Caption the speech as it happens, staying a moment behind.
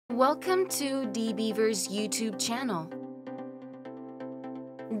Welcome to DBeaver's YouTube channel.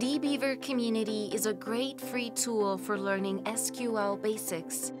 DBeaver Community is a great free tool for learning SQL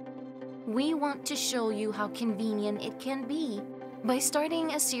basics. We want to show you how convenient it can be by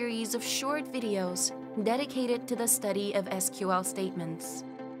starting a series of short videos dedicated to the study of SQL statements.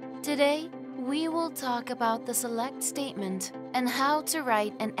 Today, we will talk about the select statement and how to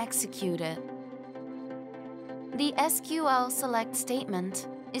write and execute it. The SQL select statement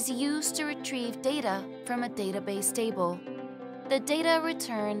is used to retrieve data from a database table. The data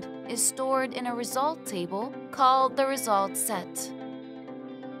returned is stored in a result table called the result set.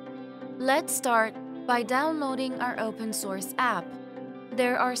 Let's start by downloading our open source app.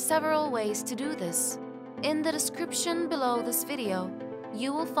 There are several ways to do this. In the description below this video,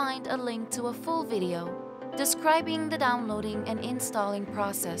 you will find a link to a full video describing the downloading and installing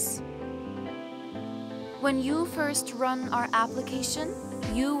process. When you first run our application,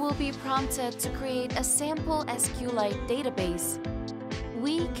 you will be prompted to create a sample SQLite database.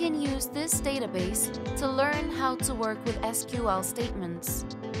 We can use this database to learn how to work with SQL statements.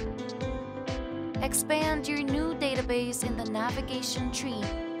 Expand your new database in the navigation tree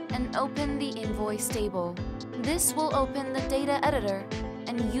and open the invoice table. This will open the data editor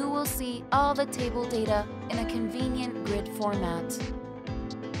and you will see all the table data in a convenient grid format.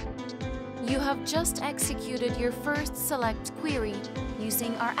 You have just executed your first select query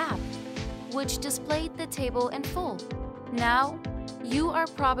using our app, which displayed the table in full. Now, you are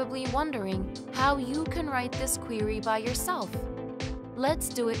probably wondering how you can write this query by yourself. Let's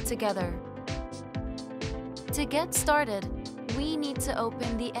do it together. To get started, we need to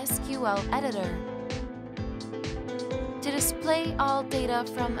open the SQL editor. To display all data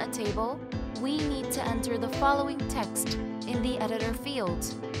from a table, we need to enter the following text in the editor field.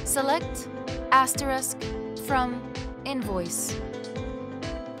 Select * from invoice.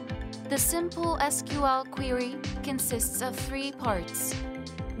 The simple SQL query consists of 3 parts: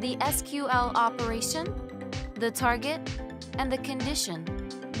 the SQL operation, the target, and the condition.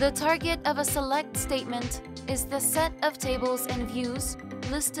 The target of a select statement is the set of tables and views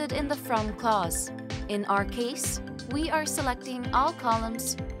listed in the from clause. In our case, we are selecting all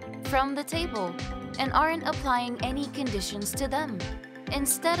columns from the table and aren't applying any conditions to them.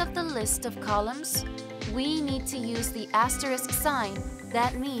 Instead of the list of columns, we need to use the * sign.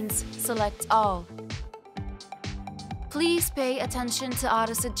 That means select all. Please pay attention to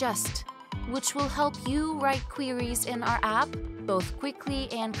auto-suggest, which will help you write queries in our app both quickly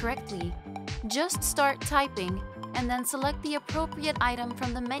and correctly. Just start typing and then select the appropriate item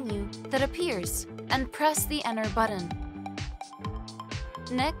from the menu that appears and press the Enter button.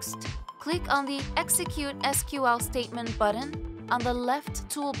 Next, click on the Execute SQL Statement button on the left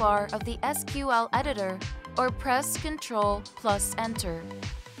toolbar of the SQL editor or press Ctrl+Enter.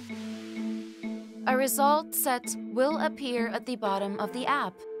 A result set will appear at the bottom of the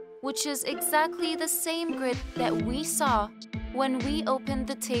app, which is exactly the same grid that we saw when we opened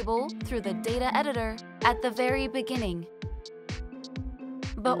the table through the data editor at the very beginning.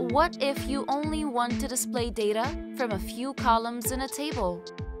 But what if you only want to display data from a few columns in a table?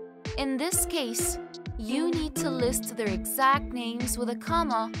 In this case, you need to list their exact names with a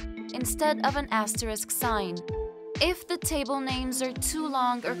comma instead of an * sign. If the table names are too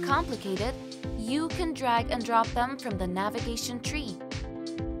long or complicated, you can drag and drop them from the navigation tree.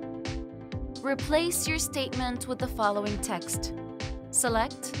 Replace your statement with the following text.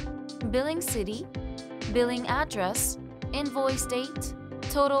 Select billing city, billing address, invoice date,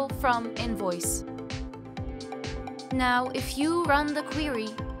 total from invoice. Now, if you run the query,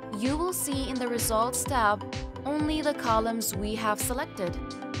 you will see in the Results tab only the columns we have selected.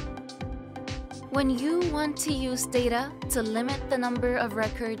 When you want to use data to limit the number of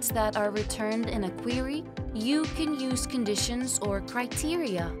records that are returned in a query, you can use conditions or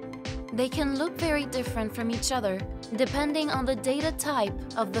criteria. They can look very different from each other depending on the data type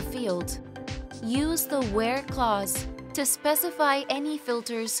of the field. Use the Where clause to specify any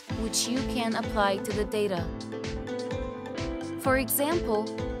filters which you can apply to the data. For example,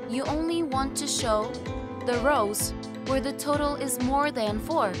 you only want to show the rows where the total is more than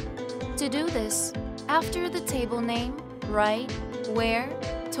 4. To do this, after the table name, write where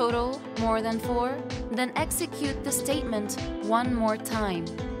total more than 4, then execute the statement one more time.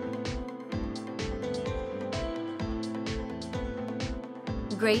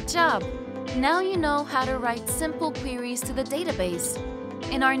 Great job! Now you know how to write simple queries to the database.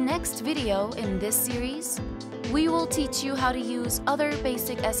 In our next video in this series, we will teach you how to use other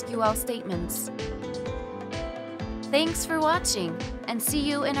basic SQL statements. Thanks for watching, and see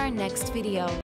you in our next video.